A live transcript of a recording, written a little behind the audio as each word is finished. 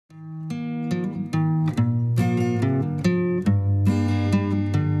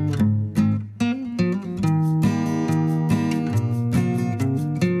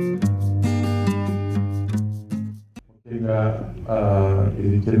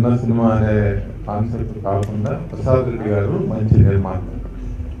చిన్న సినిమా అనే కాన్సెప్ట్ కాకుండా ప్రసాద్ రెడ్డి గారు మంచి నిర్మాత.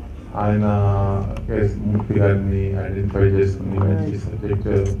 ఆయన K.S.Murthy గారిని ఐడెంటిఫై చేసుకుని మంచి సబ్జెక్ట్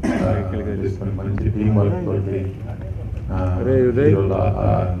చేసుకుని మంచి టీం వర్క్ తోటి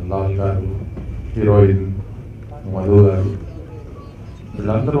లాల్ గారు, హీరోయిన్ మధు గారు,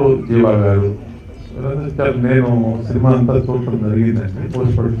 వీళ్ళందరూ జీవా గారు, నేను సినిమా అంతా చూడటం జరిగిందండి.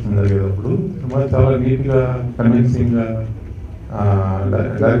 పోస్ట్ ప్రొడక్షన్ జరిగేటప్పుడు సినిమా చాలా నీట్గా కన్విన్సింగ్గా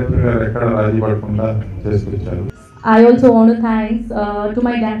డైరెక్టర్ గారు ఎక్కడ రాజీ పడకుండా చేసుకొచ్చారు. I also want to thanks to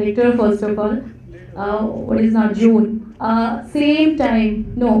my director first of all. What is now June? Same time,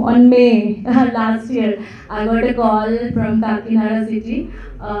 no, on May last year, I got a call from Kakinada city.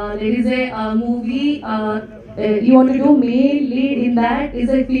 There is a movie. You want to do male lead in that? Is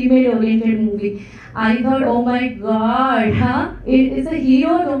a female-oriented movie. I thought, oh my God, huh? It is a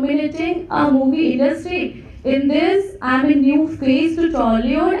hero dominating a movie industry. In this, I'm a new face to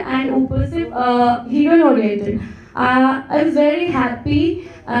Tollywood and Upasiv hero-oriented. I was very happy.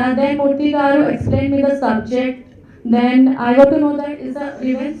 Then Murthy garu explained me the subject. Then I got to know that it's a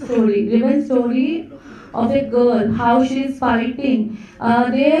revenge story of a girl, how she is fighting.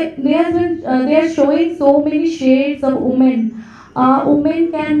 They are showing so many shades of women. Women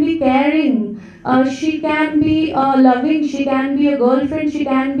can be caring. She can be loving. She can be a girlfriend. She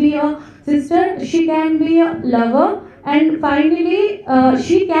can be a sister. She can be a lover. And finally,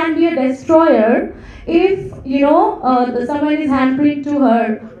 she can be a destroyer if someone is hampering to her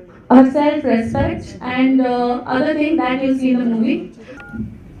self-respect and other thing that you see in the movie.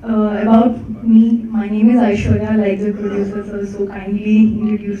 About me, my name is Aishwarya, like the producers so kindly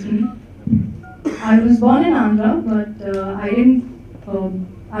introduced me. I was born in Andhra, but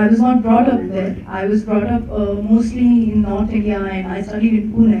I was not brought up there. I was brought up mostly in North India, and I studied in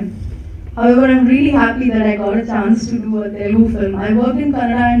Pune. However, I'm really happy that I got a chance to do a Telugu film. I worked in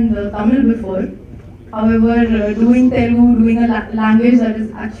Kannada and Tamil before. However, doing Telugu, doing a language that is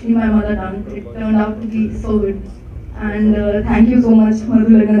actually my mother tongue, it turned out to be so good. And thank you so much,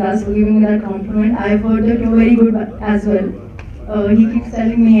 Madhu Lagna, for giving me that compliment. I've heard that you're very good as well. He keeps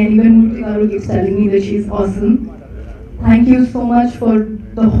telling me, and even Murthy garu keeps telling me that she's awesome. Thank you so much for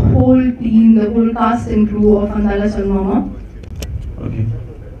the whole team, the whole cast and crew of Andala Chandama. Okay.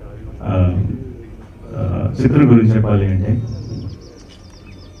 చిత్రం గురించి చెప్పాలి అంటే,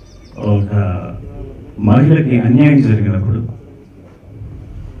 ఒక మహిళకి అన్యాయం జరిగినప్పుడు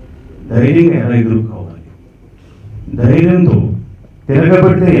ధైర్యంగా ఎలా ఎదుర్కోవాలి, ధైర్యంతో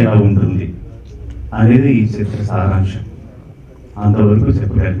తిరగబడితే ఎలా ఉంటుంది అనేది ఈ చిత్ర సారాంశం. అంతవరకు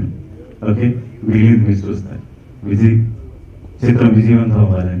చెప్పగలను. ఓకే, వీళ్ళని మీరు చూస్తారు. చిత్రం విజయవంతం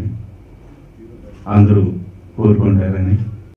అవ్వాలని అందరూ కోరుకుంటారని